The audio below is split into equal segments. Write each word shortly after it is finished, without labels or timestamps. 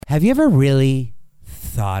Have you ever really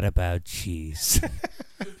thought about cheese?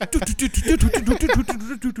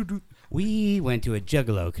 We went to a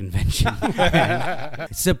Juggalo convention.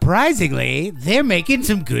 Surprisingly, they're making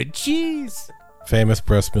some good cheese. Famous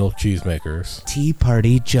breast milk cheesemakers. Tea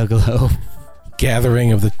Party Juggalo.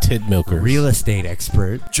 Gathering of the tit milkers. Real estate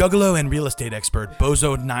expert. Juggalo and real estate expert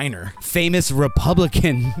Bozo Niner. Famous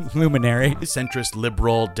Republican luminary. Centrist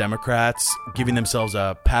liberal Democrats giving themselves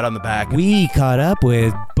a pat on the back. We caught up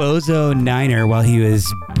with Bozo Niner while he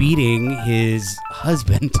was beating his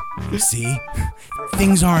husband. See?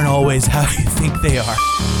 Things aren't always how you think they are.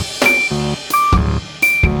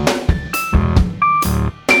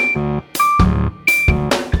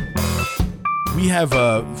 We have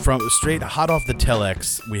from straight hot off the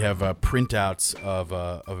telex. We have printouts of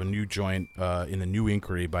a new joint in the New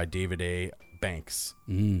Inquiry by David A. Banks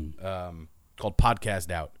called "Podcast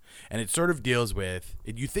Out," and it sort of deals with.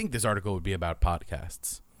 You think this article would be about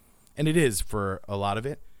podcasts, and it is for a lot of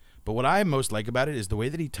it. But what I most like about it is the way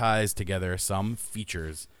that he ties together some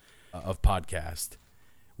features of podcast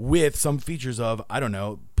with some features of, I don't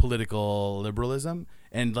know, political liberalism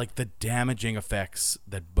and like the damaging effects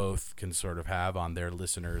that both can sort of have on their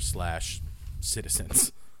listeners /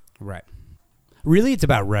 citizens. Right. Really, it's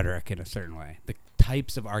about rhetoric in a certain way. The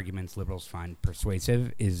types of arguments liberals find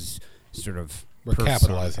persuasive is sort of... We're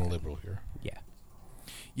capitalizing liberal here. Yeah.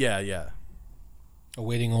 Yeah.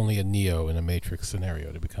 Awaiting only a Neo in a Matrix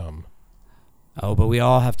scenario to become. Oh, but we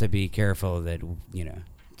all have to be careful that,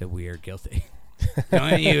 that we are guilty.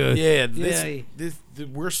 Don't you? Yeah,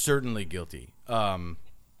 we're certainly guilty.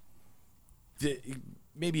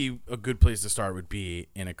 Maybe a good place to start would be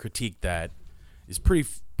in a critique that is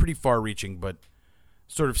pretty far-reaching, but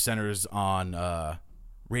sort of centers on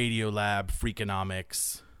Radiolab,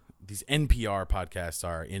 Freakonomics. These NPR podcasts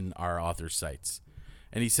are in our author's sites.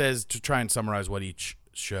 And he says, to try and summarize what each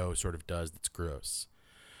show sort of does that's gross.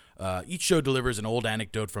 Each show delivers an old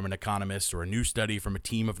anecdote from an economist or a new study from a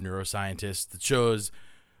team of neuroscientists that shows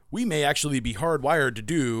we may actually be hardwired to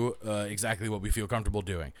do exactly what we feel comfortable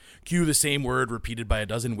doing. Cue the same word repeated by a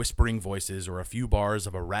dozen whispering voices or a few bars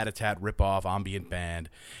of a rat-a-tat rip-off ambient band.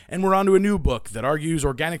 And we're on to a new book that argues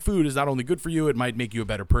organic food is not only good for you, it might make you a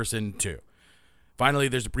better person, too. Finally,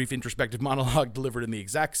 there's a brief introspective monologue delivered in the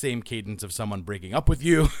exact same cadence of someone breaking up with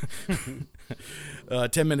you.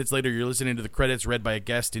 10 minutes later, you're listening to the credits read by a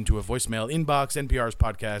guest into a voicemail inbox. NPR's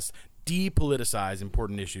podcast depoliticize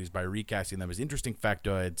important issues by recasting them as interesting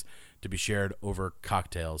factoids to be shared over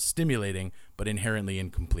cocktails, stimulating but inherently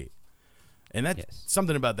incomplete. And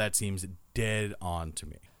something about that seems dead on to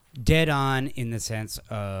me. Dead on in the sense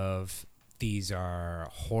of these are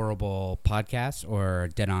horrible podcasts, or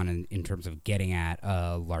dead on in terms of getting at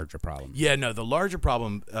a larger problem? Yeah, no, the larger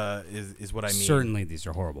problem is what I mean. Certainly these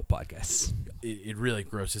are horrible podcasts. It really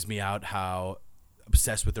grosses me out how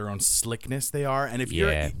obsessed with their own slickness they are. And if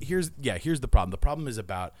here's the problem. The problem is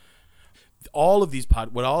about all of these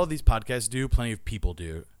what all of these podcasts do, plenty of people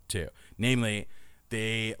do too. Namely,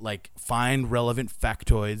 they like find relevant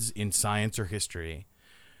factoids in science or history,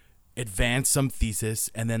 advance some thesis,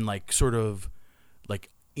 and then like sort of like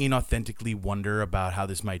inauthentically wonder about how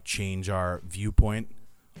this might change our viewpoint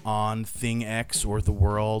on thing X or the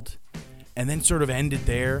world, and then sort of end it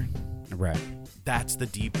there. Right. That's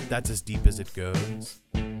as deep as it goes.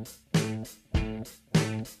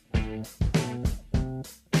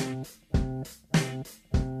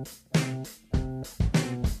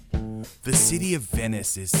 The city of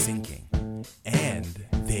Venice is sinking, and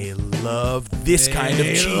they love this kind of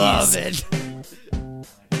cheese. They love it.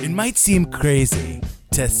 It might seem crazy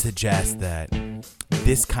to suggest that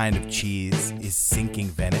this kind of cheese is sinking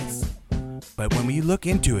Venice, but when we look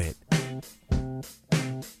into it,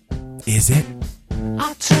 is it?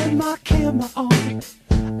 I turn my camera on,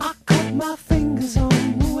 I cut my fingers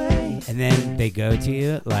on the way. And then they go to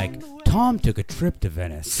you like, Tom took a trip to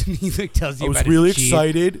Venice. He like tells you about I was really cheese.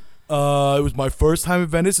 excited. It was my first time in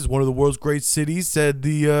Venice. It's one of the world's great cities, said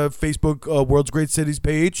the Facebook World's Great Cities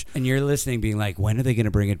page. And you're listening being like, when are they going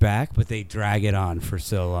to bring it back? But they drag it on for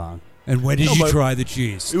so long. And when did you try the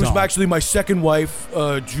cheese? It was actually my second wife,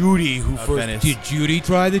 Judy, who first... Venice. Did Judy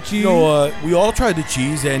try the cheese? No, we all tried the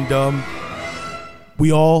cheese, and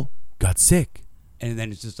we all got sick. And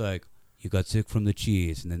then it's just like, you got sick from the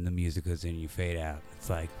cheese, and then the music goes in and you fade out. It's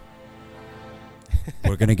like...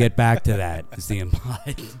 We're going to get back to that, is the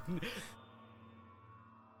implied.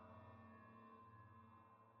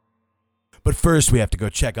 But first, we have to go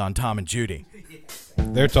check on Tom and Judy.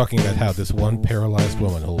 They're talking about how this one paralyzed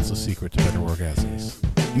woman holds the secret to better orgasms.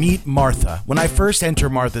 Meet Martha. When I first enter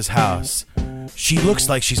Martha's house, She looks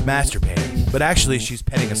like she's masturbating, but actually she's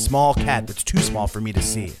petting a small cat that's too small for me to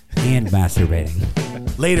see. And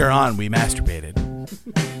masturbating. Later on, we masturbated.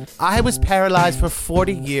 I was paralyzed for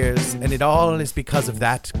 40 years, and it all is because of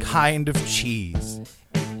that kind of cheese.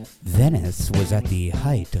 Venice was at the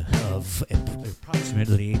height of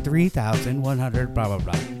approximately 3,100 blah, blah,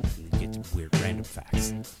 blah. Get to weird random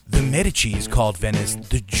facts. The Medicis called Venice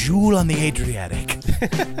the jewel on the Adriatic.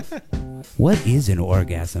 What is an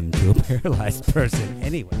orgasm to a paralyzed person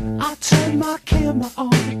anyway? I turn my camera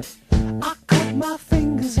on. I cut my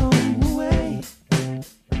fingers on the way.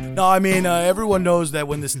 No, I mean, everyone knows that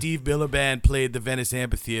when the Steve Miller Band played the Venice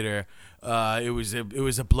Amphitheater, it was a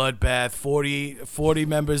bloodbath. 40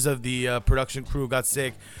 members of the production crew got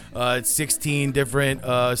sick. 16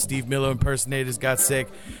 different Steve Miller impersonators got sick.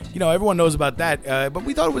 You know, everyone knows about that. But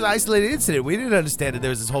we thought it was an isolated incident. We didn't understand that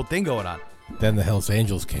there was this whole thing going on. Then the Hells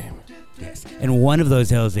Angels came. Yes. And one of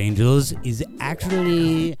those Hells Angels is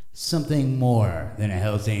actually something more than a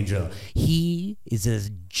Hells Angel. He is a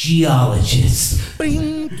geologist.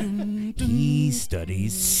 He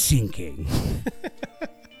studies sinking.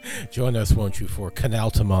 Join us, won't you, for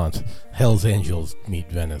Canaltamont, Hells Angels meet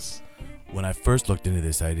Venice. When I first looked into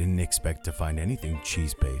this, I didn't expect to find anything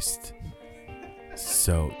cheese-based.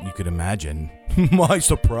 So you could imagine my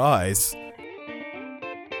surprise.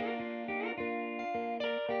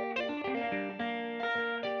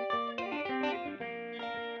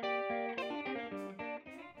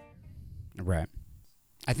 Right.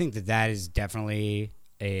 I think that is definitely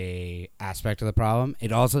a aspect of the problem.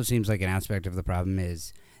 It also seems like an aspect of the problem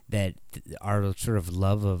is that our sort of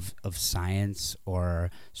love of science or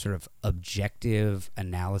sort of objective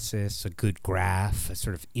analysis, a good graph, a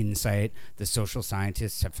sort of insight the social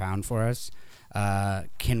scientists have found for us,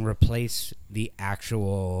 can replace the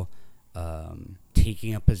actual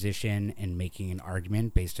taking a position and making an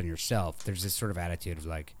argument based on yourself. There's this sort of attitude of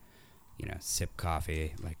like, you know, sip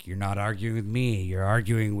coffee. Like, you're not arguing with me. You're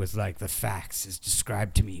arguing with, like, the facts as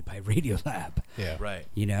described to me by Radiolab. Yeah. Right.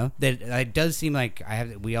 You know? That it does seem like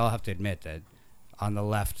we all have to admit that on the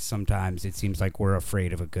left sometimes it seems like we're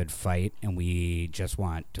afraid of a good fight and we just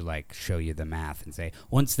want to, like, show you the math and say,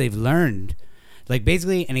 once they've learned, like,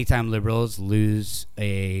 basically anytime liberals lose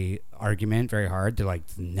a argument very hard, they're like,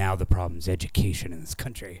 now the problem is education in this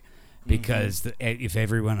country. Because if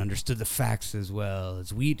everyone understood the facts as well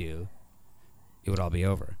as we do, it would all be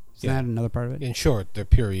over. Isn't that another part of it? In short, they're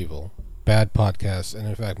pure evil. Bad podcasts, and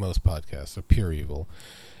in fact most podcasts, are pure evil.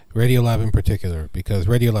 Radiolab in particular, because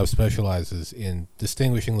Radiolab specializes in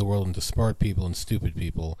distinguishing the world into smart people and stupid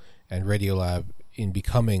people, and Radiolab in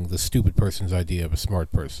becoming the stupid person's idea of a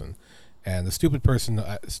smart person. And the stupid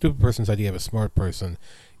person's idea of a smart person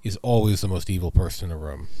is always the most evil person in a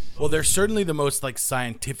room. Well, they're certainly the most, like,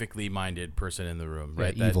 scientifically minded person in the room,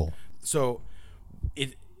 right? Yeah, evil. So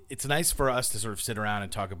it's nice for us to sort of sit around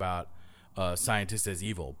and talk about scientists as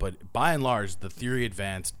evil, but by and large, the theory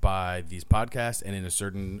advanced by these podcasts and in a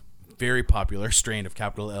certain very popular strain of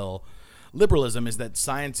capital L liberalism is that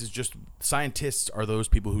scientists are those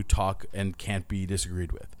people who talk and can't be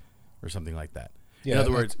disagreed with, or something like that. Yeah, in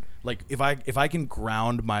other words, like if I can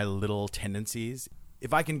ground my little tendencies,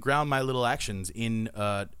 if I can ground my little actions in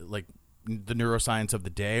like the neuroscience of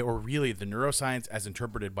the day, or really the neuroscience as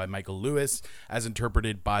interpreted by Michael Lewis, as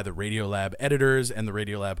interpreted by the Radiolab editors and the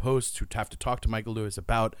Radiolab hosts who have to talk to Michael Lewis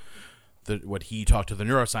about what he talked to the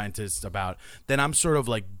neuroscientists about, then I'm sort of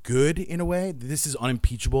like good in a way. This is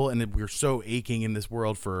unimpeachable, and we're so aching in this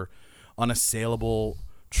world for unassailable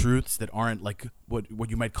truths that aren't like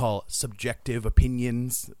what you might call subjective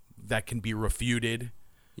opinions that can be refuted.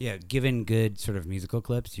 Yeah, given good sort of musical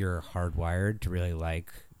clips, you're hardwired to really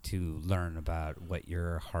like to learn about what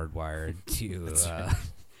you're hardwired to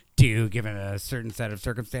do given a certain set of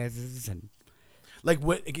circumstances. And like,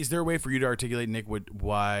 what is there a way for you to articulate, Nick,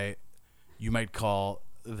 why you might call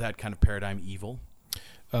that kind of paradigm evil?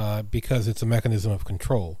 Because it's a mechanism of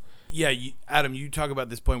control. Yeah, Adam, you talk about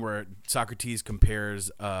this point where Socrates compares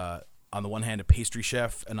on the one hand a pastry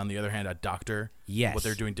chef and on the other hand a doctor. Yes. What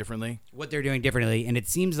they're doing differently. And it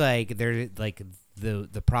seems like they're like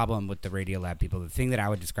the problem with the Radiolab people, the thing that I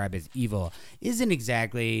would describe as evil isn't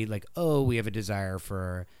exactly like, oh, we have a desire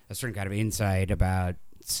for a certain kind of insight about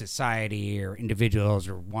society or individuals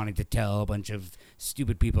or wanting to tell a bunch of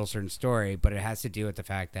stupid people a certain story, but it has to do with the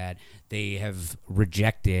fact that they have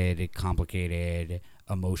rejected complicated,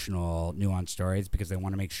 emotional, nuanced stories because they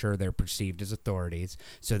want to make sure they're perceived as authorities.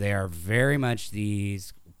 So they are very much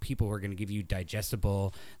these people who are going to give you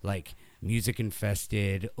digestible, like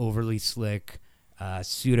music-infested, overly slick,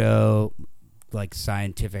 pseudo, like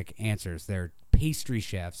scientific answers. They're pastry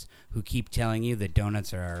chefs who keep telling you that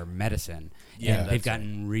donuts are medicine. Yeah, And they've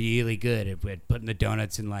gotten really good at putting the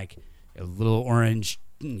donuts in like a little orange,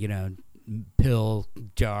 pill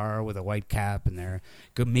jar with a white cap, and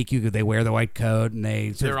they wear the white coat, and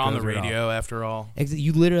they're on the radio after all.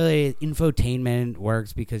 You literally, infotainment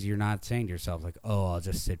works because you're not saying to yourself like, oh, I'll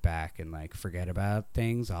just sit back and like forget about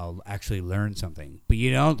things. I'll actually learn something. But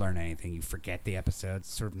you don't learn anything. You forget the episodes.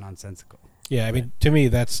 It's sort of nonsensical. Yeah, I mean, to me,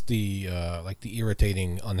 that's the the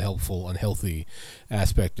irritating, unhelpful, unhealthy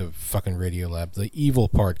aspect of fucking Radiolab. The evil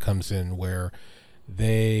part comes in where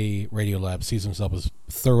Radiolab sees himself as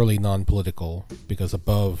thoroughly non-political because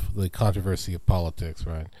above the controversy of politics,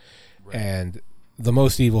 right? And the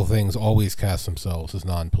most evil things always cast themselves as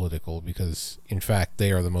non-political because, in fact,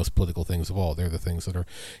 they are the most political things of all. They're the things that are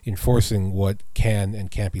enforcing what can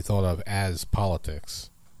and can't be thought of as politics.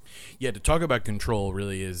 Yeah, to talk about control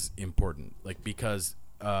really is important, like because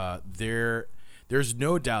there's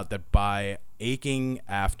no doubt that by aching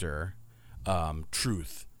after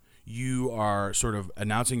truth, you are sort of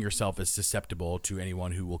announcing yourself as susceptible to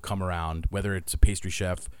anyone who will come around, whether it's a pastry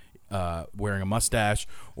chef wearing a mustache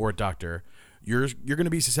or a doctor. You're going to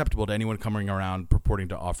be susceptible to anyone coming around purporting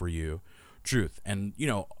to offer you truth. And,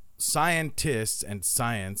 scientists and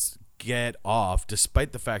science get off,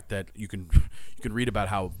 despite the fact that you can read about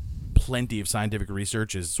how plenty of scientific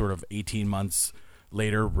research is sort of 18 months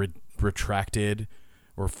later retracted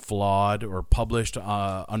or flawed or published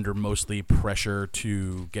under mostly pressure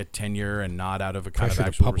to get tenure and not out of a kind of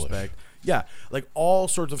actual respect. Yeah, like all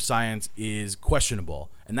sorts of science is questionable,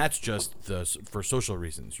 and that's just for social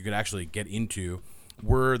reasons. You could actually get into,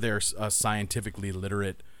 were there a scientifically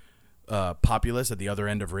literate populace at the other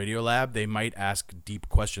end of Radiolab, they might ask deep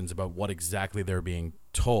questions about what exactly they're being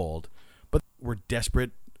told, but we're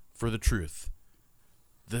desperate for the truth.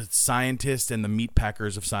 The scientists and the meat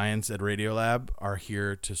packers of science at Radiolab are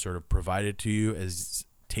here to sort of provide it to you as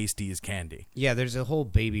tasty as candy. Yeah, there's a whole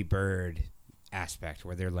baby bird aspect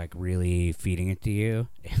where they're like really feeding it to you,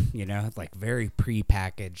 like very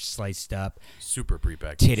pre-packaged, sliced up. Super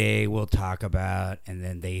pre-packaged. Today we'll talk about, and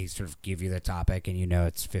then they sort of give you the topic, and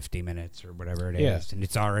it's 50 minutes or whatever it is, and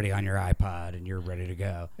it's already on your iPod, and you're ready to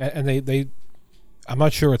go. And they I'm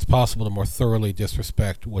not sure it's possible to more thoroughly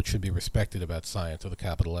disrespect what should be respected about science, with a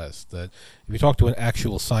capital S. That if you talk to an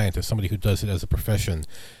actual scientist, somebody who does it as a profession,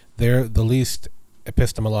 they're the least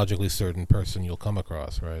epistemologically certain person you'll come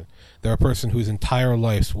across, right? They're a person whose entire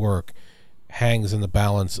life's work hangs in the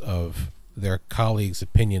balance of their colleagues'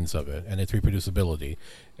 opinions of it and its reproducibility.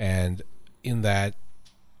 And in that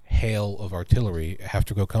hail of artillery, have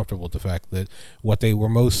to go comfortable with the fact that what they were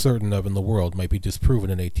most certain of in the world might be disproven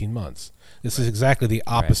in 18 months. This is exactly the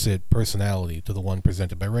opposite personality to the one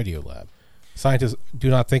presented by Radiolab. Scientists do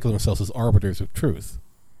not think of themselves as arbiters of truth.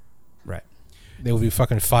 Right. They would be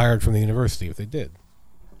fucking fired from the university if they did.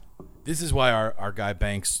 This is why our guy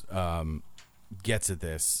Banks gets at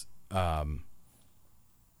this. And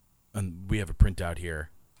we have a printout here.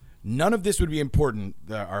 None of this would be important,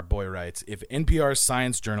 our boy writes, if NPR's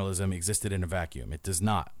science journalism existed in a vacuum. It does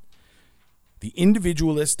not. The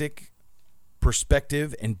individualistic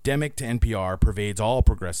perspective endemic to NPR pervades all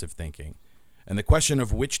progressive thinking. And the question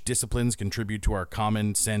of which disciplines contribute to our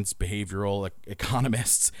common sense behavioral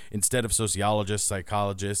economists instead of sociologists,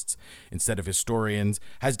 psychologists, instead of historians,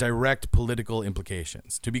 has direct political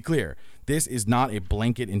implications. To be clear, this is not a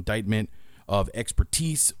blanket indictment of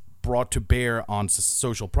expertise brought to bear on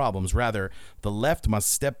social problems. Rather, the left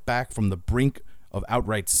must step back from the brink of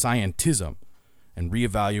outright scientism and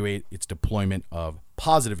reevaluate its deployment of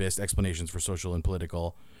positivist explanations for social and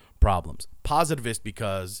political problems. Positivist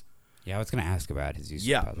because... Yeah, I was going to ask about his use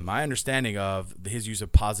of positivist. My understanding of his use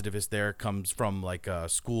of positivist there comes from like a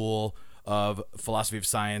school of philosophy of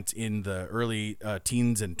science in the early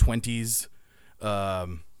teens and 20s.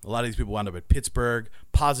 A lot of these people wound up at Pittsburgh.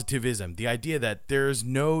 Positivism, the idea that there's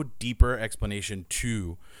no deeper explanation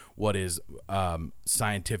to what is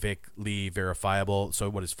scientifically verifiable, so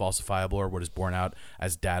what is falsifiable or what is borne out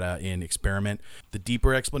as data in experiment. The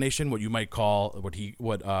deeper explanation, what you might call,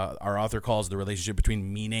 what our author calls the relationship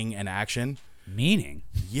between meaning and action. Meaning?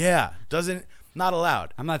 Yeah, not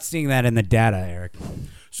allowed. I'm not seeing that in the data, Eric.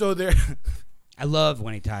 So there... I love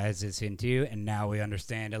when he ties this into, and now we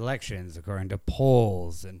understand elections according to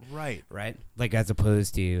polls, and right, like as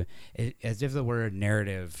opposed to as if the word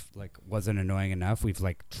narrative like wasn't annoying enough, we've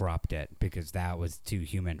like dropped it because that was too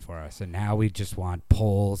human for us, and now we just want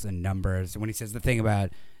polls and numbers. And when he says the thing about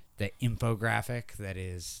the infographic that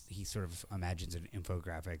is, he sort of imagines an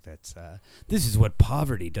infographic that's this is what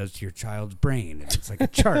poverty does to your child's brain, and it's like a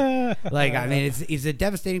chart. Like, I mean, it's a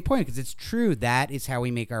devastating point because it's true. That is how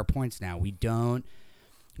we make our points now. We don't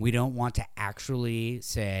want to actually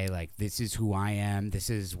say, like, this is who I am,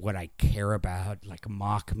 this is what I care about, like,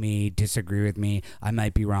 mock me, disagree with me, I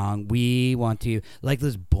might be wrong. We want to, like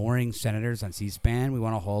those boring senators on C-SPAN, we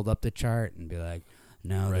want to hold up the chart and be like,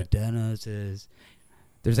 no, Right. the data says.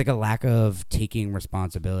 There's like a lack of taking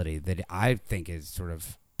responsibility that I think is sort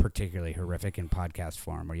of particularly horrific in podcast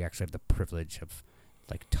form, where you actually have the privilege of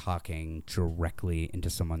like talking directly into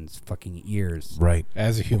someone's fucking ears. Right.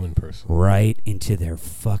 As a human person. Right into their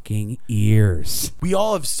fucking ears. We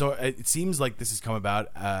all have, so it seems like this has come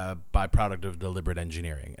about byproduct of deliberate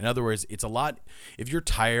engineering. In other words, it's a lot, if you're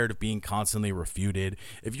tired of being constantly refuted,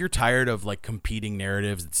 if you're tired of like competing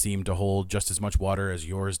narratives that seem to hold just as much water as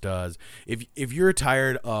yours does, if you're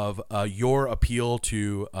tired of your appeal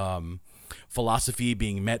to philosophy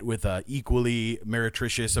being met with a equally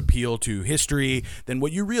meretricious appeal to history, then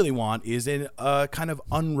what you really want is a kind of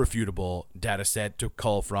unrefutable data set to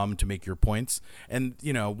cull from to make your points. And,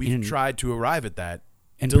 you know, we've tried to arrive at that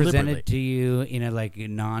and present it to you in a like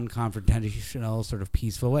non-confrontational sort of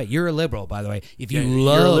peaceful way. You're a liberal, by the way. If you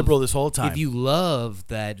love, you're a liberal this whole time. If you love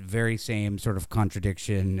that very same sort of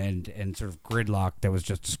contradiction and sort of gridlock that was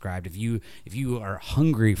just described, if you are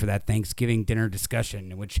hungry for that Thanksgiving dinner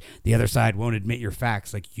discussion in which the other side won't admit your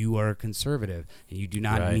facts, like you are a conservative and you do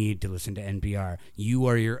not need to listen to NPR. You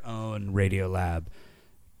are your own Radio Lab.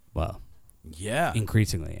 Well, yeah,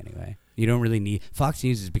 increasingly anyway. You don't really need... Fox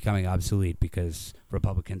News is becoming obsolete because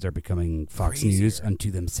Republicans are becoming Fox Crazier. News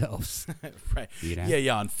unto themselves. right. You know?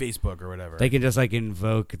 Yeah, on Facebook or whatever. They can just like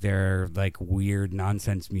invoke their like weird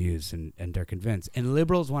nonsense muse and they're convinced. And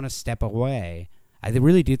liberals want to step away. I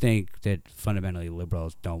really do think that fundamentally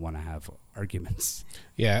liberals don't want to have arguments.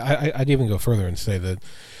 Yeah, I'd even go further and say that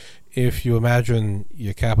if you imagine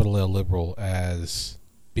your capital L liberal as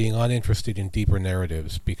being uninterested in deeper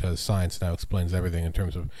narratives because science now explains everything in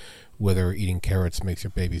terms of whether eating carrots makes your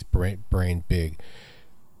baby's brain big,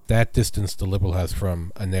 that distance the liberal has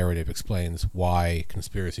from a narrative explains why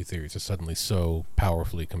conspiracy theories are suddenly so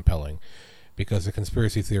powerfully compelling. Because a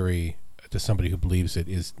conspiracy theory, to somebody who believes it,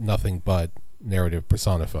 is nothing but narrative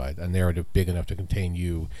personified, a narrative big enough to contain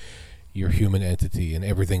you, your human entity, and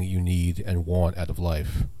everything that you need and want out of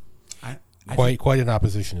life. Quite in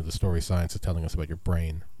opposition to the story science is telling us about your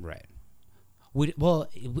brain. Right.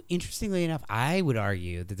 Interestingly enough, I would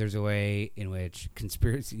argue that there's a way in which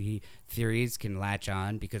conspiracy theories can latch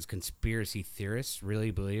on because conspiracy theorists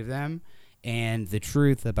really believe them. And the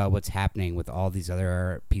truth about what's happening with all these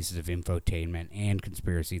other pieces of infotainment and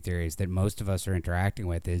conspiracy theories that most of us are interacting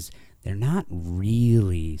with is they're not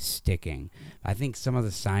really sticking. I think some of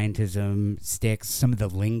the scientism sticks, some of the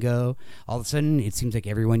lingo. All of a sudden, it seems like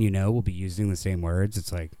everyone you know will be using the same words.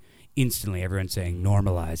 It's like instantly everyone's saying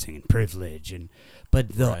normalizing and privilege.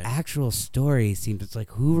 But the actual story seems, it's like,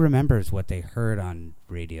 who remembers what they heard on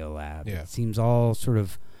Radio Lab? Yeah. It seems all sort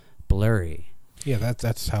of blurry. Yeah,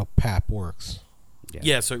 that's how PAP works.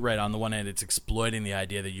 Yeah, so on the one hand, it's exploiting the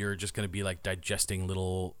idea that you're just going to be like digesting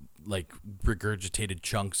little like regurgitated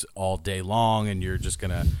chunks all day long, and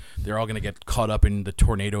they're all going to get caught up in the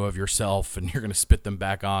tornado of yourself, and you're going to spit them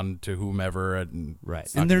back on to whomever. And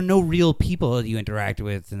there are no real people that you interact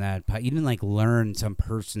with in that. You didn't like learn some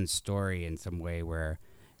person's story in some way where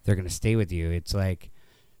they're going to stay with you. It's like,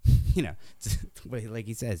 you know, like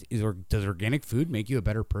he says, does organic food make you a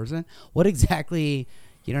better person? What exactly,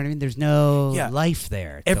 you know what I mean? There's no life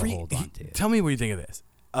there to hold on to. Tell me what you think of this.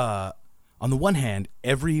 On the one hand,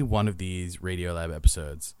 every one of these Radio Lab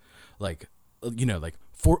episodes, like, you know, like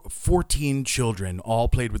 14 children all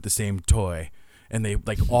played with the same toy, and they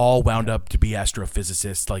like all wound up to be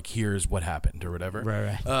astrophysicists. Like, here's what happened or whatever.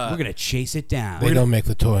 Right. We're gonna chase it down. They don't make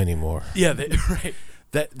the toy anymore. Yeah, right.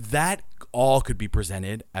 That all could be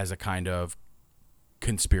presented as a kind of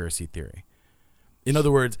conspiracy theory. In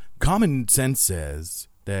other words, common sense says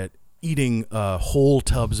that eating whole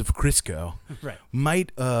tubs of Crisco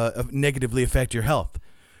might negatively affect your health.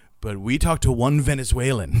 But we talked to one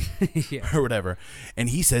Venezuelan or whatever, and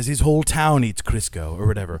he says his whole town eats Crisco or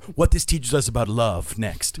whatever. What this teaches us about love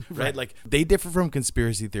next, right? Like, they differ from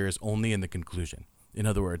conspiracy theorists only in the conclusion. In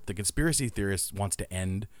other words, the conspiracy theorist wants to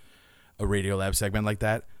end a Radio Lab segment like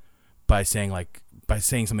that by saying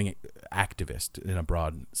something activist in a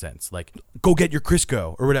broad sense, like, go get your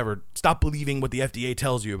Crisco or whatever. Stop believing what the FDA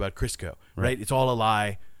tells you about Crisco, right? It's all a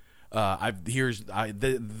lie.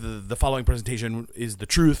 The following presentation is the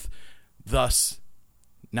truth. Thus,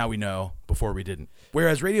 now we know. Before we didn't.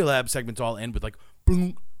 Whereas Radio Lab segments all end with like,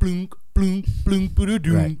 boom, blunk, blunk, blunk,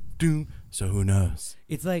 ba-da-doom, Right. doom. So who knows?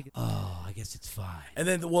 It's like, oh, I guess it's fine. And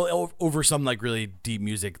then, well, over some like really deep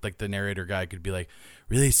music, like the narrator guy could be like,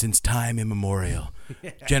 really, since time immemorial,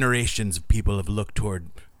 generations of people have looked toward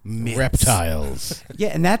myths. Reptiles. Yeah,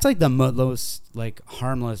 and that's like the most like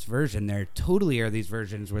harmless version. There totally are these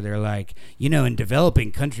versions where they're like, in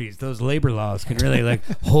developing countries, those labor laws can really like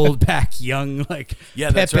hold back young like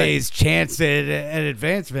that's Pepe's chance at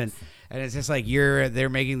advancement. And it's just like they're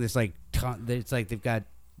making this like it's like they've got.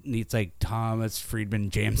 It's like Thomas Friedman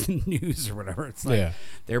jams the news or whatever. It's like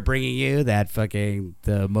they're bringing you that fucking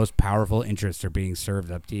the most powerful interests are being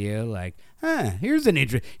served up to you. Like, here's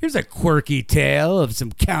a quirky tale of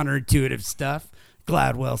some counterintuitive stuff,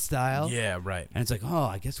 Gladwell style. Yeah, right. And it's like, oh,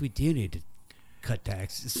 I guess we do need to cut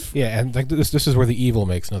taxes. Yeah, and like this is where the evil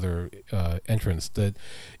makes another entrance, that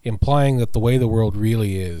implying that the way the world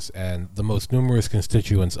really is and the most numerous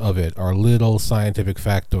constituents of it are little scientific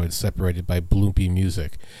factoids separated by bloopy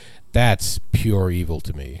music. That's pure evil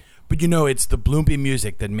to me. But it's the bloopy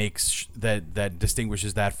music that makes that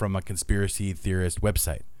distinguishes that from a conspiracy theorist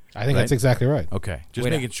website. I think Right? that's exactly right. Okay, just Wait,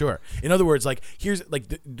 making sure. In other words, like here's like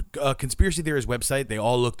the conspiracy theorist website. They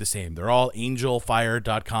all look the same. They're all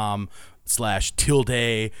angelfire.com /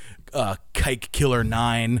 kike killer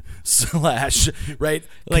 9 / right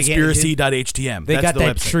Like, conspiracy.htm. They That's got the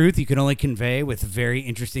that website. truth you can only convey with very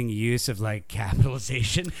interesting use of like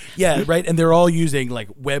capitalization. Yeah, right. And they're all using like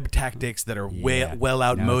web tactics that are Yeah. well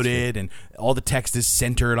outmoded, and all the text is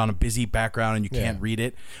centered on a busy background, and you can't read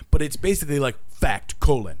it. But it's basically like fact :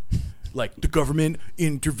 like the government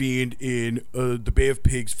intervened in the Bay of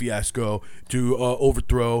Pigs fiasco to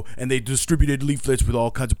overthrow, and they distributed leaflets with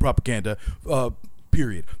all kinds of propaganda.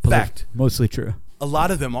 Period. Fact. Mostly true. A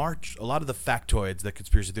lot of the factoids that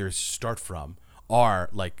conspiracy theorists start from are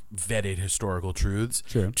like vetted historical truths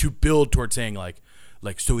Sure. to build toward saying like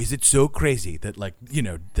so is it so crazy that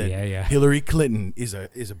that Hillary Clinton is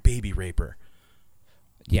a baby raper?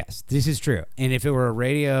 Yes, this is true. And if it were a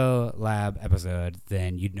Radio Lab episode,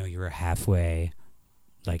 then you'd know you were halfway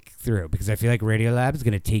like through, because I feel like Radio Lab is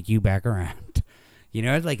going to take you back around.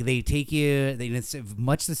 Like they take you, it's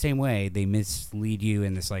much the same way they mislead you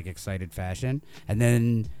in this like excited fashion, and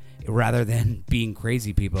then rather than being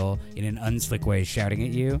crazy people in an unslick way shouting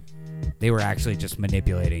at you, they were actually just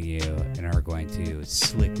manipulating you and are going to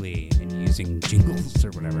slickly and using jingles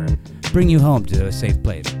or whatever bring you home to a safe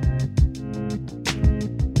place.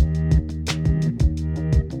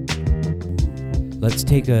 Let's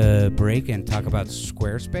take a break and talk about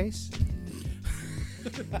Squarespace.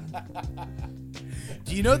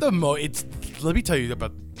 Do you know let me tell you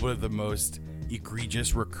about one of the most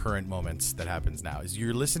egregious recurrent moments that happens now is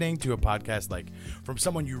you're listening to a podcast like from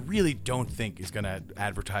someone you really don't think is going to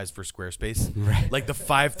advertise for Squarespace, Right. like the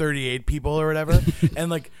 538 people or whatever.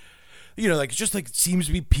 And like, it's just like seems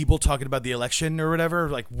to be people talking about the election or whatever,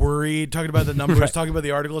 like worried, talking about the numbers, Right. talking about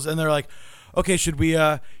the articles. And they're like, okay, should we,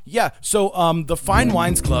 so the Fine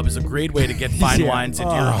Wines Club is a great way to get fine wines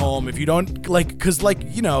into your home. If you don't, because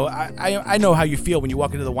I know how you feel when you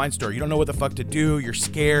walk into the wine store. You don't know what the fuck to do. You're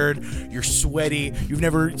scared. You're sweaty. You've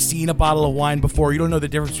never seen a bottle of wine before. You don't know the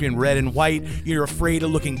difference between red and white. You're afraid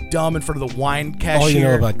of looking dumb in front of the wine cashier. All you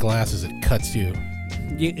know about glass is it cuts you.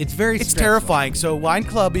 It's very It's stressful. terrifying. So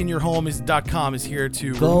wineclubinyourhome.com is here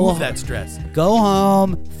to remove that stress. Go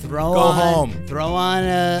home, throw Go on home.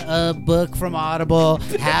 a book from Audible,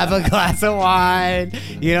 have a glass of wine.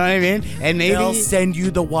 You know what I mean? And maybe They'll send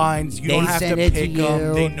you the wines. You They don't have send to it to pick them.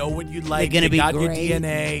 you. They know what you like. they're gonna they be got great. your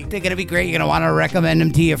DNA. They're gonna be great. You're gonna want to recommend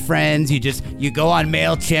them to your friends. You go on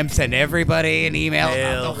MailChimp, send everybody an email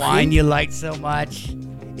about the wine you like so much.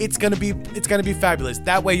 It's gonna be fabulous.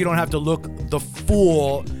 That way you don't have to look the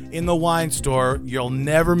fool in the wine store. You'll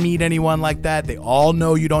never meet anyone like that. They all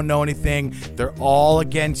know you don't know anything. They're all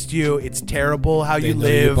against you. It's terrible how They you know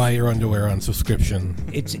live. you buy your underwear on subscription.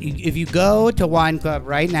 It's if you go to Wine Club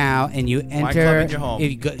right now and you enter, Club in your home.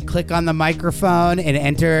 if you click on the microphone and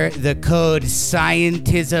enter the code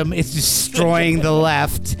 "Scientism is destroying the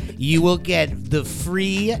left," you will get the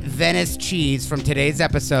free Venice cheese from today's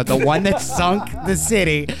episode, the one that sunk the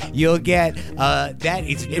city. You'll get that.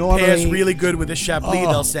 It's It normally pairs really good with the Chablis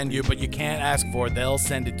Oh. they'll send you, but you can't ask for it. They'll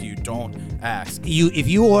send it to you. Don't ask. If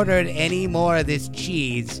you ordered any more of this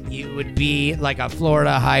cheese, it would be like a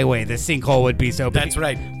Florida highway. The sinkhole would be so big. That's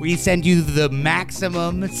right. We send you the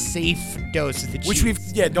maximum safe dose of the cheese.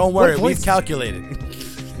 Which don't worry, What we've voice- calculated.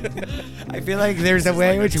 I feel like there's a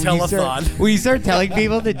way in which telethon. when you start telling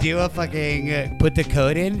people to do a fucking put the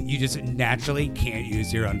code in, you just naturally can't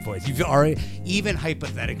use your own voice. You've already, even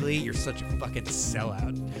hypothetically, you're such a fucking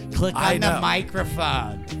sellout. Click I on the know.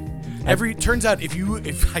 microphone. Turns out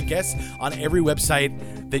if I guess on every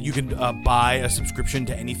website that you can buy a subscription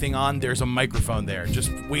to anything on, there's a microphone there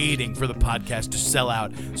just waiting for the podcast to sell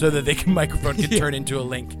out so that microphone can turn into a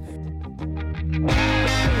link.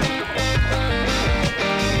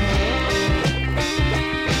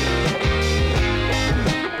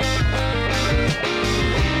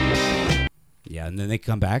 Yeah, and then they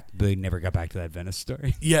come back. They never got back to that Venice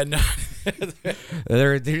story. Yeah, no.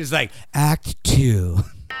 they're just like Act 2.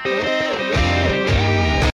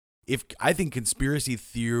 I think conspiracy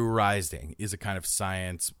theorizing is a kind of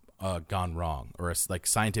science gone wrong, or like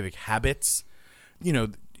scientific habits. You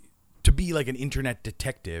know, to be like an internet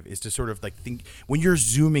detective is to sort of like think when you're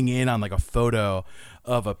zooming in on like a photo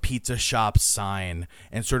of a pizza shop sign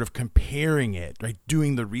and sort of comparing it, right?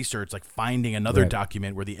 Doing the research, like finding another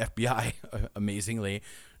document where the FBI amazingly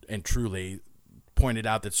and truly pointed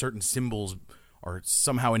out that certain symbols are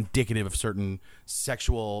somehow indicative of certain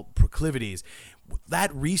sexual proclivities.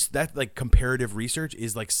 That like comparative research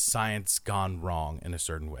is like science gone wrong in a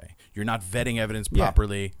certain way. You're not vetting evidence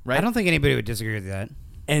properly, right? I don't think anybody would disagree with that.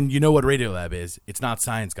 And you know what Radiolab is? It's not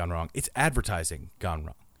science gone wrong. It's advertising gone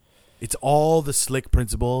wrong. It's all the slick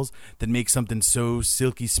principles that make something so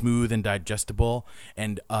silky smooth and digestible,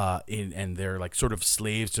 and they're like sort of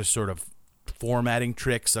slaves to sort of formatting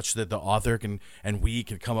tricks such that the author and we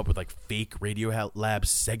can come up with like fake Radiolab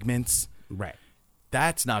segments. Right.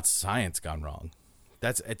 That's not science gone wrong.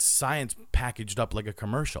 It's science packaged up like a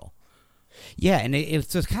commercial. Yeah, and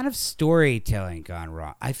it's a kind of storytelling gone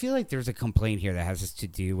wrong. I feel like there's a complaint here that has to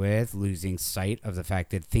do with losing sight of the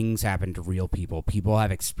fact that things happen to real people. People have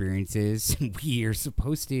experiences, and we are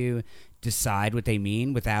supposed to decide what they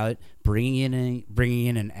mean without bringing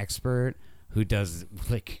in an expert who does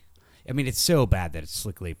like. I mean, it's so bad that it's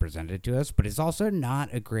slickly presented to us, but it's also not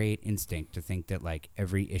a great instinct to think that like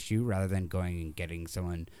every issue, rather than going and getting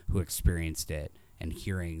someone who experienced it and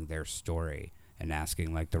hearing their story and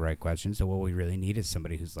asking like the right questions. So what we really need is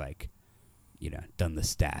somebody who's like, you know, done the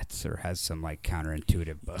stats or has some like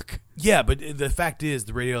counterintuitive book. Yeah, but the fact is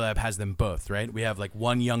the Radiolab has them both, right? We have like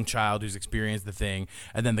one young child who's experienced the thing,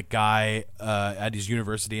 and then the guy at his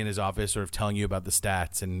university in his office sort of telling you about the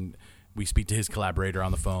stats, and we speak to his collaborator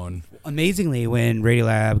on the phone. Amazingly, when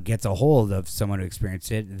Radiolab gets a hold of someone who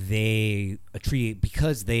experienced it, they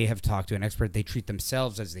because they have talked to an expert, they treat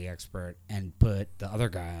themselves as the expert and put the other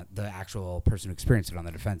guy, the actual person who experienced it, on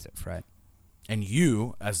the defensive, right? And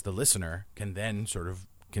you, as the listener, can then sort of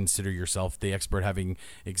consider yourself the expert, having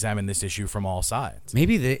examined this issue from all sides.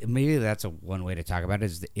 Maybe that's one way to talk about it,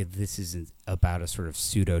 is if this isn't about a sort of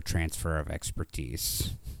pseudo transfer of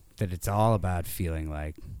expertise, that it's all about feeling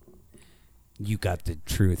like you got the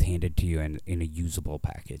truth handed to you in a usable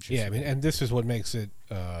package. Yeah, I mean, and this is what makes it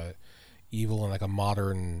evil in like a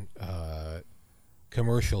modern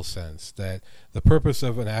commercial sense, that the purpose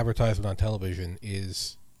of an advertisement on television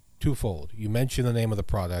is twofold. You mention the name of the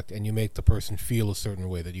product and you make the person feel a certain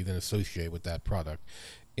way that you then associate with that product.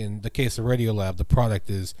 In the case of Radiolab, the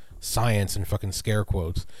product is science in fucking scare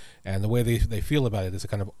quotes, and the way they feel about it is a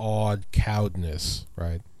kind of awed cowedness,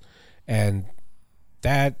 right? And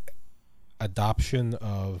that adoption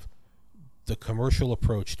of the commercial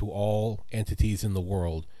approach to all entities in the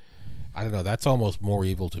world, I don't know, that's almost more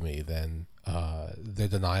evil to me than the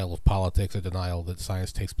denial of politics, the denial that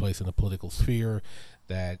science takes place in the political sphere,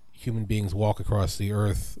 that human beings walk across the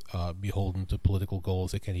earth beholden to political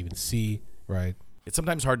goals they can't even see, right? It's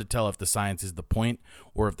sometimes hard to tell if the science is the point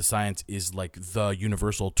or if the science is like the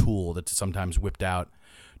universal tool that's sometimes whipped out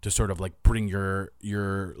to sort of like bring your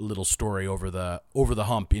little story over the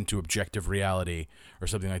hump into objective reality or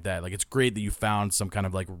something like that. Like, it's great that you found some kind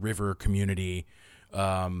of like river community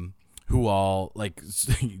who all like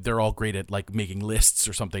they're all great at like making lists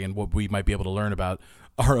or something, and what we might be able to learn about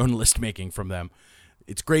our own list making from them.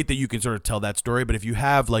 It's great that you can sort of tell that story, but if you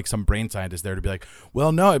have like some brain scientist there to be like,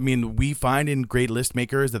 well, no, I mean, we find in great list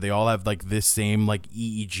makers that they all have like this same like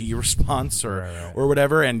EEG response or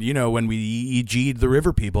whatever, and you know, when we EEG'd the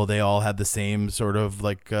river people, they all had the same sort of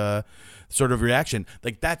like sort of reaction.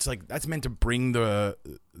 Like that's meant to bring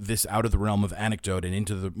this out of the realm of anecdote and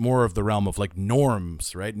into the more of the realm of like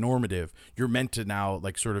norms, right? Normative. You're meant to now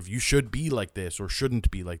like sort of, you should be like this or shouldn't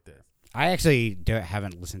be like this. I actually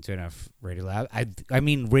haven't listened to enough Radiolab. I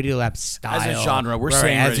mean Radiolab style. As a genre. We're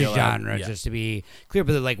saying as Radiolab. A genre, yeah. Just to be clear.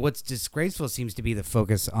 But like, what's disgraceful seems to be the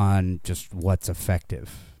focus on just what's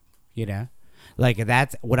effective, you know? Like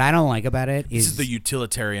that's what I don't like about it This is is the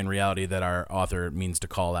utilitarian reality that our author means to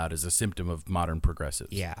call out as a symptom of modern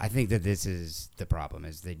progressives. Yeah, I think that this is the problem,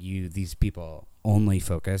 is that these people only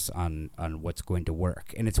focus on what's going to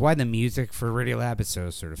work. And it's why the music for Radiolab is so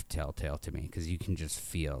sort of telltale to me, because you can just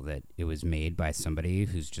feel that it was made by somebody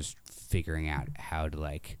who's just figuring out how to,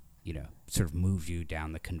 like, you know, sort of move you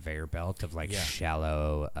down the conveyor belt of, like,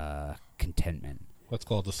 shallow contentment. What's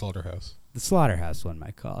called the Slaughterhouse. The Slaughterhouse, one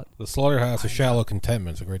might call it. The Slaughterhouse of Shallow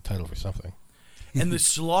Contentment is a great title for something. And the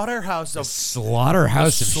slaughterhouse of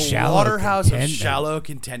shallow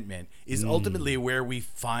contentment is ultimately where we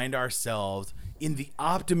find ourselves in the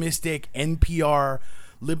optimistic NPR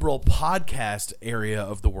liberal podcast area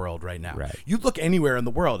of the world right now. Right. You look anywhere in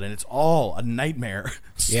the world and it's all a nightmare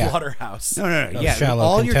slaughterhouse. No. Yeah, shallow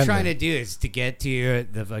all you're contentment. trying to do is to get to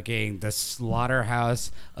the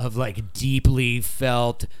slaughterhouse of, like, deeply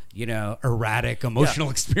felt, you know, erratic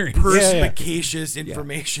emotional experience. Perspicacious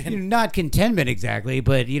information. You know, not contentment exactly,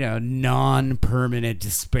 but, you know, non-permanent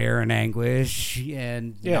despair and anguish,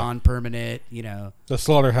 and non-permanent, you know, The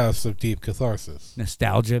Slaughterhouse of Deep Catharsis.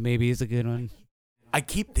 nostalgia maybe is a good one. I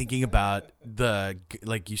keep thinking about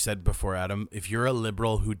like you said before, Adam, if you're a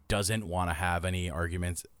liberal who doesn't want to have any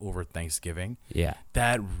arguments over Thanksgiving, Yeah.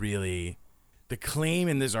 that really, the claim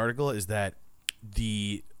in this article is that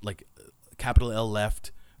the, like, capital L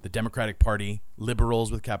left, the Democratic Party, liberals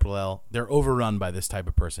with capital L, they're overrun by this type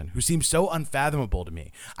of person who seems so unfathomable to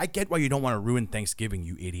me. I get why you don't want to ruin Thanksgiving,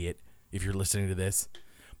 you idiot, if you're listening to this.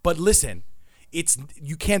 But listen,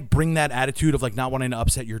 you can't bring that attitude of, like, not wanting to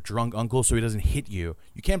upset your drunk uncle so he doesn't hit you.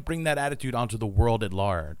 You can't bring that attitude onto the world at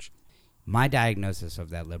large. My diagnosis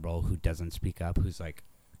of that liberal who doesn't speak up, who's, like,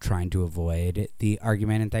 trying to avoid the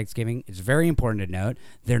argument in Thanksgiving, it's very important to note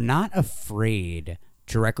they're not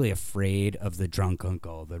directly afraid of the drunk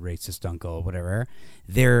uncle, the racist uncle, whatever.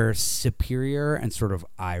 They're superior and sort of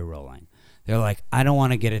eye-rolling. They're like, I don't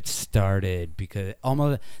want to get it started, because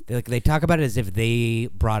they talk about it as if they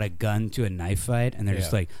brought a gun to a knife fight, and they're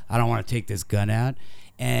just like, I don't want to take this gun out.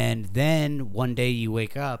 And then one day you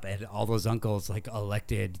wake up and all those uncles, like,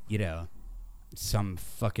 elected, you know, some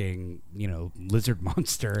fucking, you know, lizard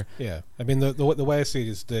monster. Yeah. I mean, the way I see it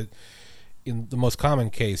is that in the most common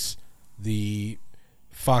case, the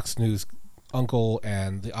Fox News uncle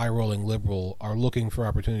and the eye-rolling liberal are looking for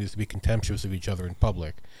opportunities to be contemptuous of each other in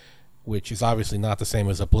public, which is obviously not the same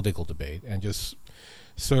as a political debate, and just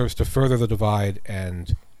serves to further the divide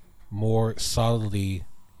and more solidly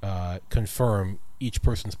confirm each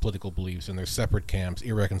person's political beliefs in their separate camps,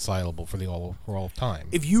 irreconcilable for all time.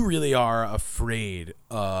 If you really are afraid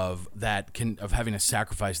of of having to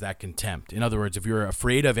sacrifice that contempt, in other words, if you're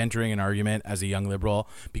afraid of entering an argument as a young liberal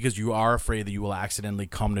because you are afraid that you will accidentally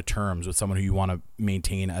come to terms with someone who you want to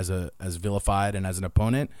maintain as vilified and as an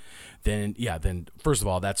opponent, then first of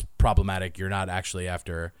all, that's problematic. You're not actually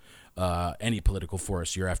after any political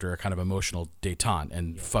force. You're after a kind of emotional détente,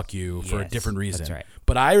 and fuck you for a different reason. That's right.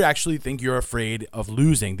 But I actually think you're afraid of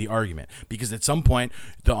losing the argument, because at some point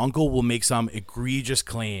the uncle will make some egregious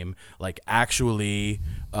claim, like, actually,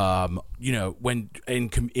 you know, when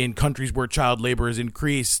in countries where child labor is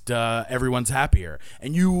increased, everyone's happier,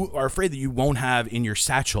 and you are afraid that you won't have in your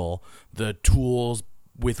satchel the tools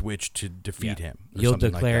with which to defeat him. You'll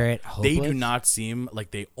declare it hopeless? They do not seem like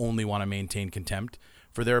they only want to maintain contempt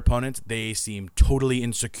for their opponents. They seem totally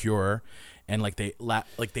insecure, and like they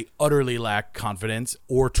utterly lack confidence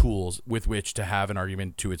or tools with which to have an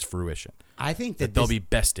argument to its fruition. I think that they'll be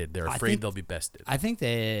bested. They're afraid they'll be bested. I think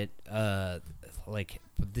that like,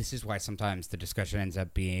 this is why sometimes the discussion ends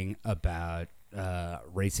up being about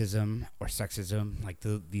racism or sexism, like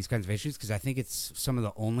these kinds of issues, because I think it's some of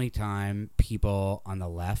the only time people on the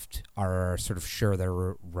left are sort of sure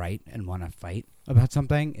they're right and want to fight about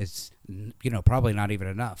something. Is, you know, probably not even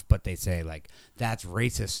enough, but they say, like, that's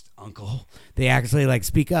racist, uncle. They actually, like,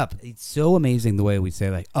 speak up. It's so amazing the way we say,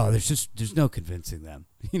 like, oh, there's no convincing them.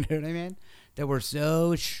 You know what I mean? That we're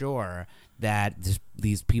so sure that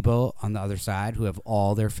these people on the other side who have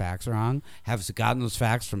all their facts wrong have gotten those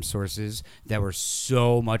facts from sources that were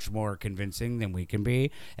so much more convincing than we can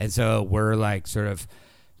be. And so we're, like, sort of,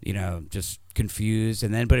 you know, just confused.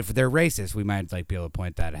 And then, but if they're racist, we might, like, be able to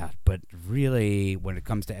point that out. But really, when it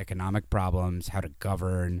comes to economic problems, how to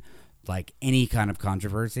govern, like, any kind of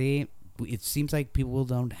controversy, it seems like people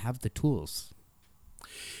don't have the tools.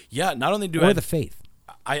 Yeah, not only do or the faith.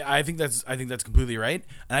 I think that's completely right,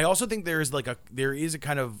 and I also think there is a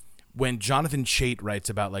kind of, when Jonathan Chait writes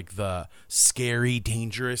about, like, the scary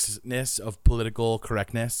dangerousness of political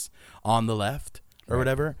correctness on the left or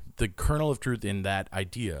whatever, the kernel of truth in that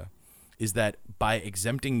idea is that by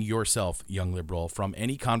exempting yourself, young liberal, from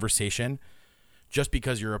any conversation just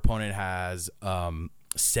because your opponent has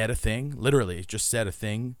said a thing, literally just said a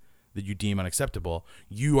thing that you deem unacceptable,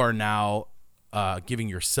 you are now giving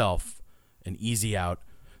yourself an easy out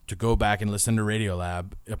to go back and listen to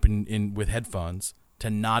Radiolab up in with headphones, to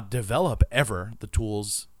not develop ever the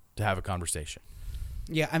tools to have a conversation.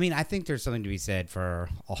 Yeah, I mean, I think there's something to be said for.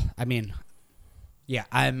 Yeah,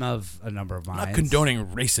 I'm of a number of minds. Not condoning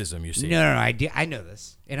racism, you see. No, I know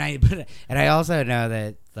this, and I also know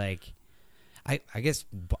that, like, I guess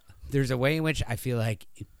there's a way in which I feel like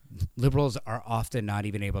liberals are often not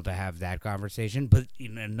even able to have that conversation, but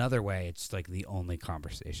in another way, it's like the only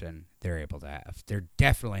conversation they're able to have. They're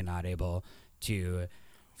definitely not able to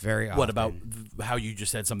very often. What about how you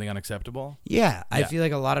just said something unacceptable? Yeah, I feel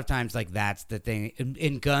like a lot of times, like, that's the thing.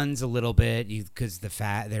 In guns, a little bit, because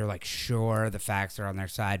they're like, sure, the facts are on their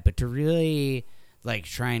side, but to really, like,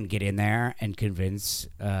 try and get in there and convince,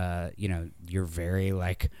 your very,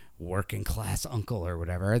 like, working class uncle or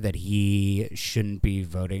whatever that he shouldn't be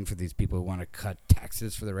voting for these people who want to cut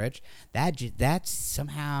taxes for the rich. That's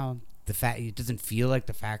somehow the fact. It doesn't feel like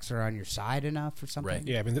the facts are on your side enough or something. Right.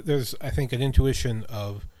 Yeah, I mean, there's, I think, an intuition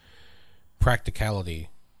of practicality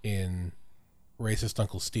in racist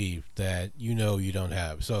Uncle Steve that you don't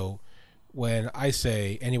have. So when I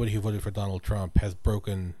say anybody who voted for Donald Trump has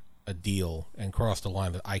broken a deal and crossed a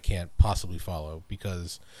line that I can't possibly follow,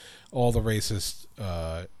 because all the racist,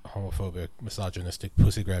 homophobic, misogynistic,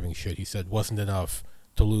 pussy-grabbing shit he said wasn't enough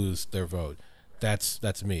to lose their vote.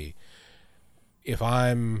 That's me. If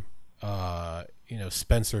I'm,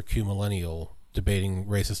 Spencer Q Millennial debating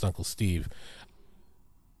racist Uncle Steve,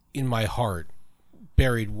 in my heart,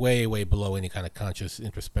 buried way, way below any kind of conscious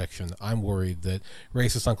introspection, I'm worried that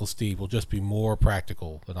racist Uncle Steve will just be more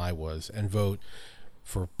practical than I was and vote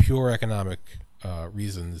for pure economic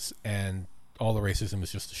reasons, and all the racism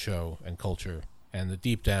is just a show and culture, and that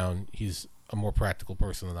deep down he's a more practical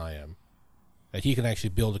person than I am, that he can actually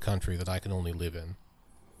build a country that I can only live in.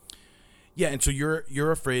 Yeah, and so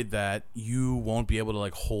you're afraid that you won't be able to,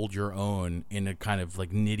 like, hold your own in a kind of, like,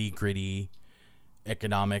 nitty-gritty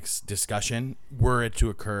economics discussion were it to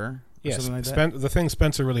occur. Yes, like that? The thing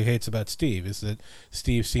Spencer really hates about Steve is that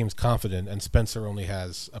Steve seems confident and Spencer only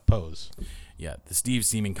has a pose. Yeah, the Steve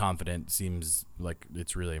seeming confident seems like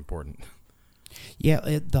it's really important.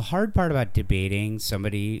 Yeah, the hard part about debating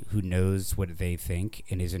somebody who knows what they think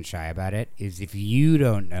and isn't shy about it is if you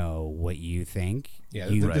don't know what you think. Yeah,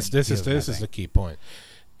 you this is the key point.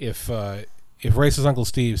 If racist Uncle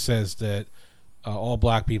Steve says that all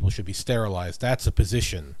black people should be sterilized, that's a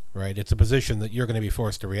position, right? It's a position that you're going to be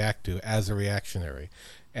forced to react to as a reactionary.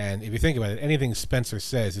 And if you think about it, anything Spencer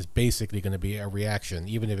says is basically going to be a reaction,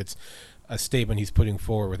 even if it's a statement he's putting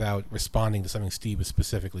forward without responding to something Steve has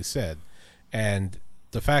specifically said. And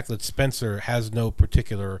the fact that Spencer has no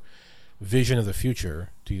particular vision of the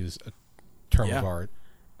future, to use a term of art,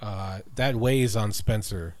 that weighs on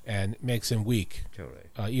Spencer and makes him weak,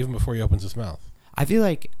 even before he opens his mouth. I feel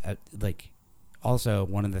like also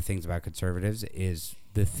one of the things about conservatives is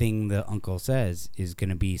the thing the uncle says is going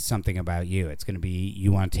to be something about you. It's going to be,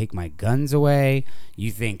 you want to take my guns away.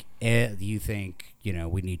 You think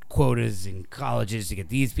we need quotas in colleges to get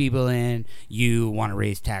these people in. You want to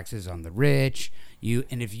raise taxes on the rich.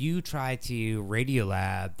 And if you try to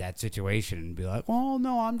Radiolab that situation and be like, oh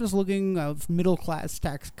no, I'm just looking at middle class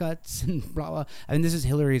tax cuts and blah blah. I mean, this is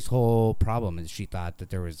Hillary's whole problem, is she thought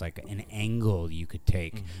that there was like an angle you could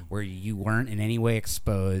take where you weren't in any way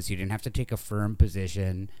exposed. You didn't have to take a firm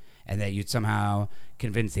position, and that you'd somehow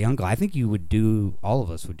convince the uncle. I think all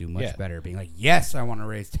of us would do much better being like, yes, I want to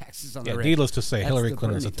raise taxes on the rich. Needless to say, That's Hillary the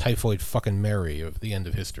Clinton's a Bernie thing. typhoid fucking Mary of the end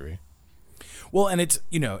of history. Well, and it's,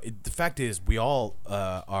 the fact is we all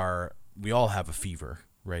have a fever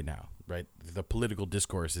right now, right? The political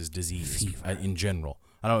discourse is diseased in general.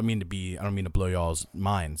 I don't mean to blow y'all's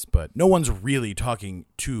minds, but no one's really talking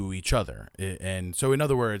to each other. And so, in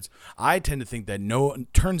other words, I tend to think that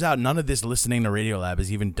turns out none of this listening to Radiolab has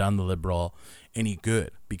even done the liberal any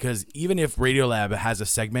good, because even if Radiolab has a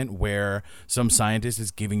segment where some scientist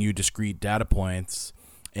is giving you discrete data points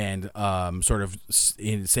and sort of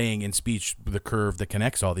saying in speech the curve that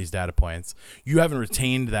connects all these data points, you haven't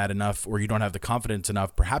retained that enough, or you don't have the confidence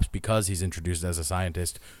enough, perhaps because he's introduced as a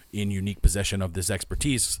scientist in unique possession of this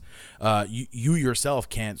expertise. You yourself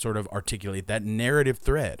can't sort of articulate that narrative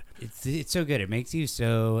thread. It's so good. It makes you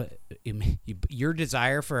so... your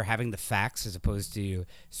desire for having the facts as opposed to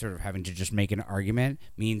sort of having to just make an argument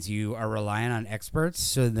means you are relying on experts.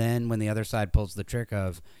 So then when the other side pulls the trick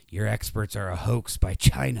of your experts are a hoax by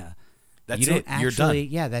China, You're done.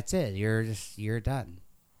 Yeah, that's it. You're done.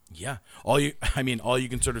 Yeah. All you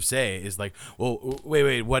can sort of say is like, well,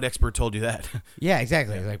 wait, what expert told you that? Yeah,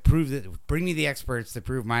 exactly. Like, bring me the experts to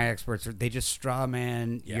prove my experts. They just straw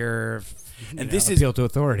man your appeal to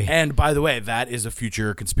authority. And by the way, that is a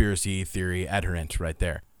future conspiracy theory adherent right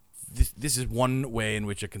there. This is one way in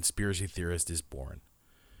which a conspiracy theorist is born.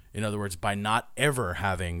 In other words, by not ever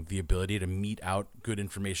having the ability to mete out good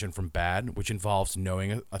information from bad, which involves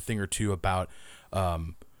knowing a thing or two about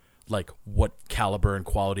like what caliber and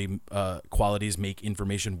qualities make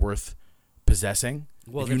information worth possessing.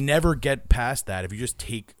 Well, if you never get past that, if you just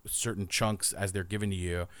take certain chunks as they're given to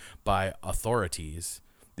you by authorities,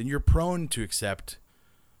 then you're prone to accept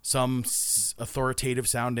some authoritative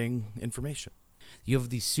sounding information. You have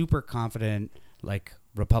these super confident, like,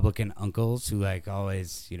 Republican uncles who, like,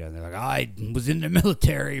 always, they're like, I was in the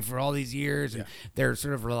military for all these years, and they're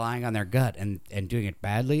sort of relying on their gut and doing it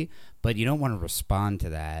badly, but you don't want to respond to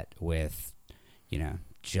that with,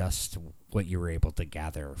 just what you were able to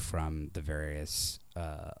gather from the various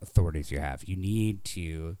authorities you have. You need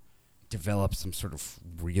to develop some sort of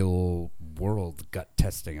real world gut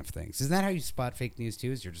testing of things. Isn't that how you spot fake news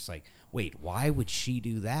too? Is you're just like, wait, why would she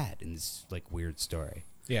do that in this like weird story?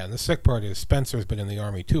 Yeah, and the sick part is Spencer's been in the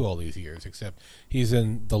Army too all these years, except he's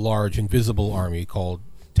in the large invisible army called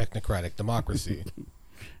technocratic democracy.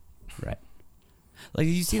 Right. Like,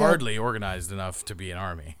 did you see hardly organized enough to be an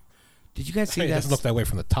army. Did you guys see that? It doesn't look that way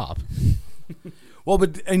from the top. Well,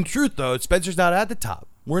 but in truth, though, Spencer's not at the top.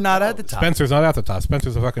 We're not at the top. Spencer's not at the top.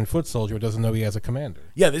 Spencer's a fucking foot soldier who doesn't know he has a commander.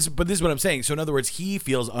 Yeah, this is what I'm saying. So in other words, he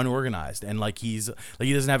feels unorganized and like he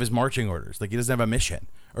doesn't have his marching orders, like he doesn't have a mission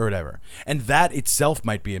or whatever. And that itself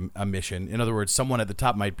might be a mission. In other words, someone at the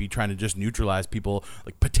top might be trying to just neutralize people,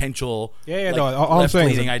 like potential all I'm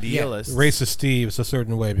saying is idealists. Racist Steve's a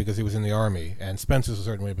certain way because he was in the army, and Spencer's a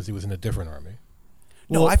certain way because he was in a different army.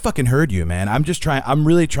 No, I fucking heard you, man. I'm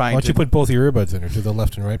really trying to... Why don't you put both your earbuds in or do the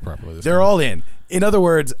left and right properly? They're all in. In other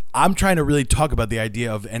words, I'm trying to really talk about the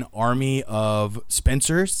idea of an army of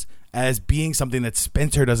Spencers as being something that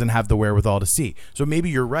Spencer doesn't have the wherewithal to see. So maybe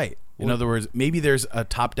you're right. In other words, maybe there's a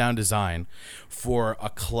top-down design for a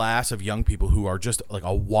class of young people who are just like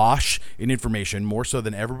awash in information, more so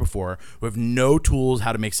than ever before, who have no tools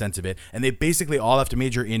how to make sense of it, and they basically all have to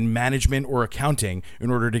major in management or accounting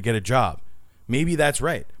in order to get a job. Maybe that's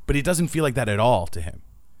right, but it doesn't feel like that at all to him,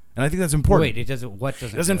 and I think that's important. Wait, it doesn't. What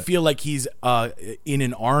doesn't? It doesn't feel like he's in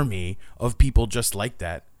an army of people just like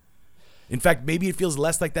that. In fact, maybe it feels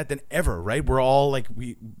less like that than ever. Right? We're all like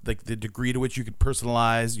the degree to which you could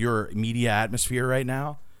personalize your media atmosphere right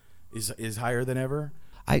now is higher than ever.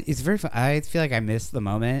 It's very fun. I feel like I missed the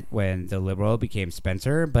moment when the liberal became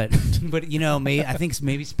Spencer, but I think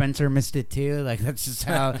maybe Spencer missed it too. Like, that's just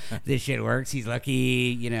how this shit works. He's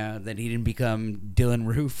lucky, that he didn't become Dylan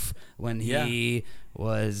Roof when he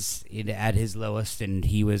was at his lowest and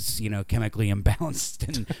he was, chemically imbalanced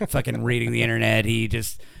and fucking reading the internet.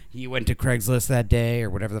 He went to Craigslist that day or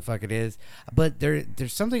whatever the fuck it is. But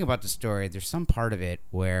there's something about the story. There's some part of it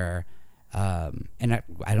where. And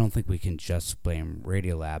I don't think we can just blame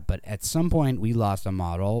Radiolab, but at some point we lost a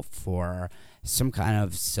model for some kind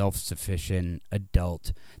of self-sufficient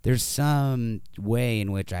adult. There's some way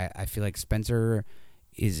in which I feel like Spencer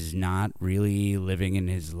is not really living in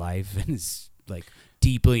his life and is like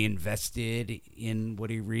deeply invested in what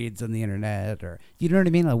he reads on the internet, or you know what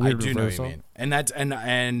I mean? A weird reversal. Know what you mean. And that's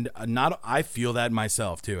and not I feel that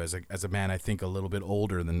myself too as a man I think a little bit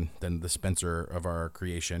older than the Spencer of our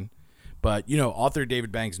creation. But, author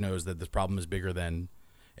David Banks knows that this problem is bigger than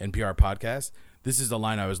NPR podcasts. This is the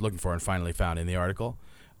line I was looking for and finally found in the article.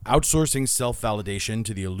 Outsourcing self-validation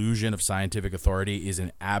to the illusion of scientific authority is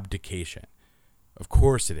an abdication. Of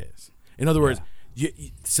course it is. In other words,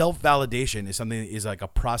 self-validation is like a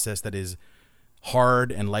process that is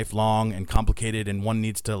hard and lifelong and complicated, and one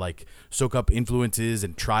needs to like soak up influences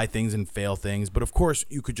and try things and fail things. But of course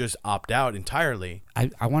you could just opt out entirely.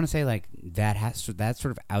 I want to say like that sort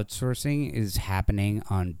of outsourcing is happening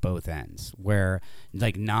on both ends, where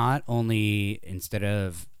like not only instead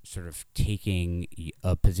of sort of taking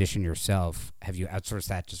a position yourself, have you outsourced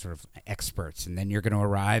that to sort of experts, and then you're going to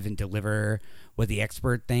arrive and deliver what the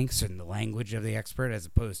expert thinks in the language of the expert as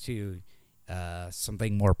opposed to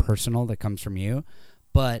something more personal that comes from you,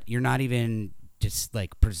 but you're not even just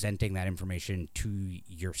like presenting that information to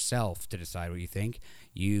yourself to decide what you think.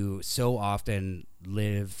 You so often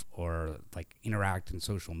live or like interact in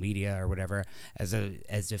social media or whatever as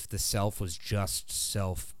if the self was just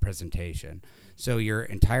self-presentation. So your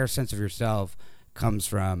entire sense of yourself comes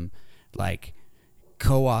from like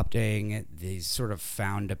co-opting these sort of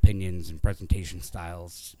found opinions and presentation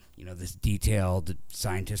styles this detailed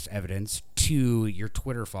scientist evidence to your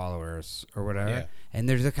Twitter followers or whatever. Yeah. And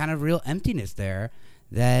there's a kind of real emptiness there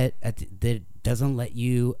that doesn't let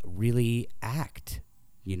you really act.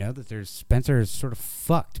 That Spencer is sort of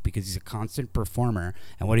fucked because he's a constant performer,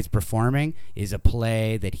 and what he's performing is a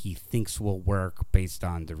play that he thinks will work based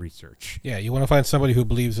on the research. Yeah, you want to find somebody who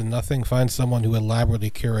believes in nothing, find someone who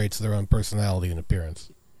elaborately curates their own personality and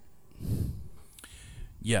appearance.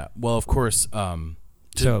 Yeah, well, of course, to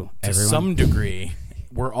everyone? some degree,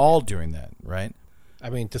 we're all doing that, right? I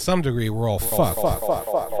mean, to some degree, we're all fucked.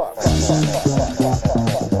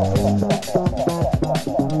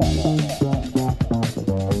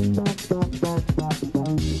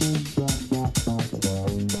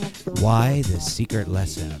 Why the secret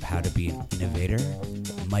lesson of how to be an innovator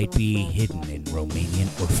might be hidden in Romanian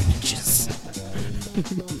orphanages.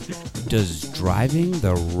 Does driving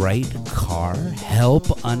the right car help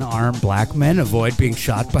unarmed black men avoid being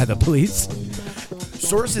shot by the police?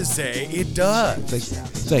 Sources say it does.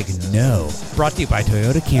 It's like no. Brought to you by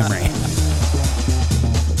Toyota Camry.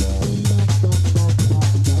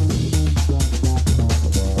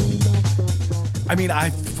 I mean,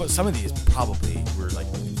 some of these probably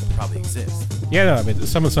exist. Yeah, no, I mean,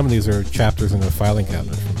 some of these are chapters in the filing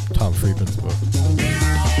cabinet from Tom Friedman's book.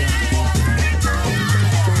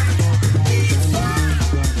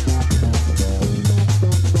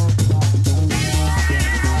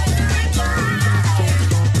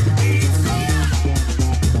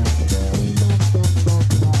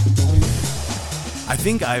 I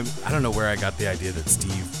think I don't know where I got the idea that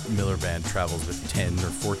Steve Miller Band travels with 10 or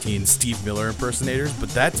 14 Steve Miller impersonators, but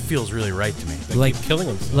that feels really right to me. They keep killing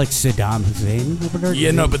themselves. Like Saddam Hussein? Yeah,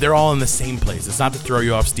 no, but they're all in the same place. It's not to throw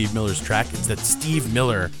you off Steve Miller's track. It's that Steve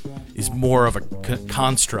Miller is more of a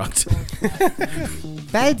construct.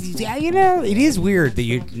 It is weird that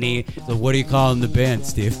you need. So what do you call in the band,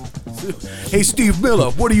 Steve? Hey, Steve Miller,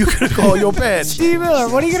 what are you going to call your band? Steve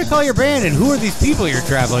Miller, what are you going to call your band, and who are these people you're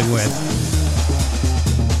traveling with?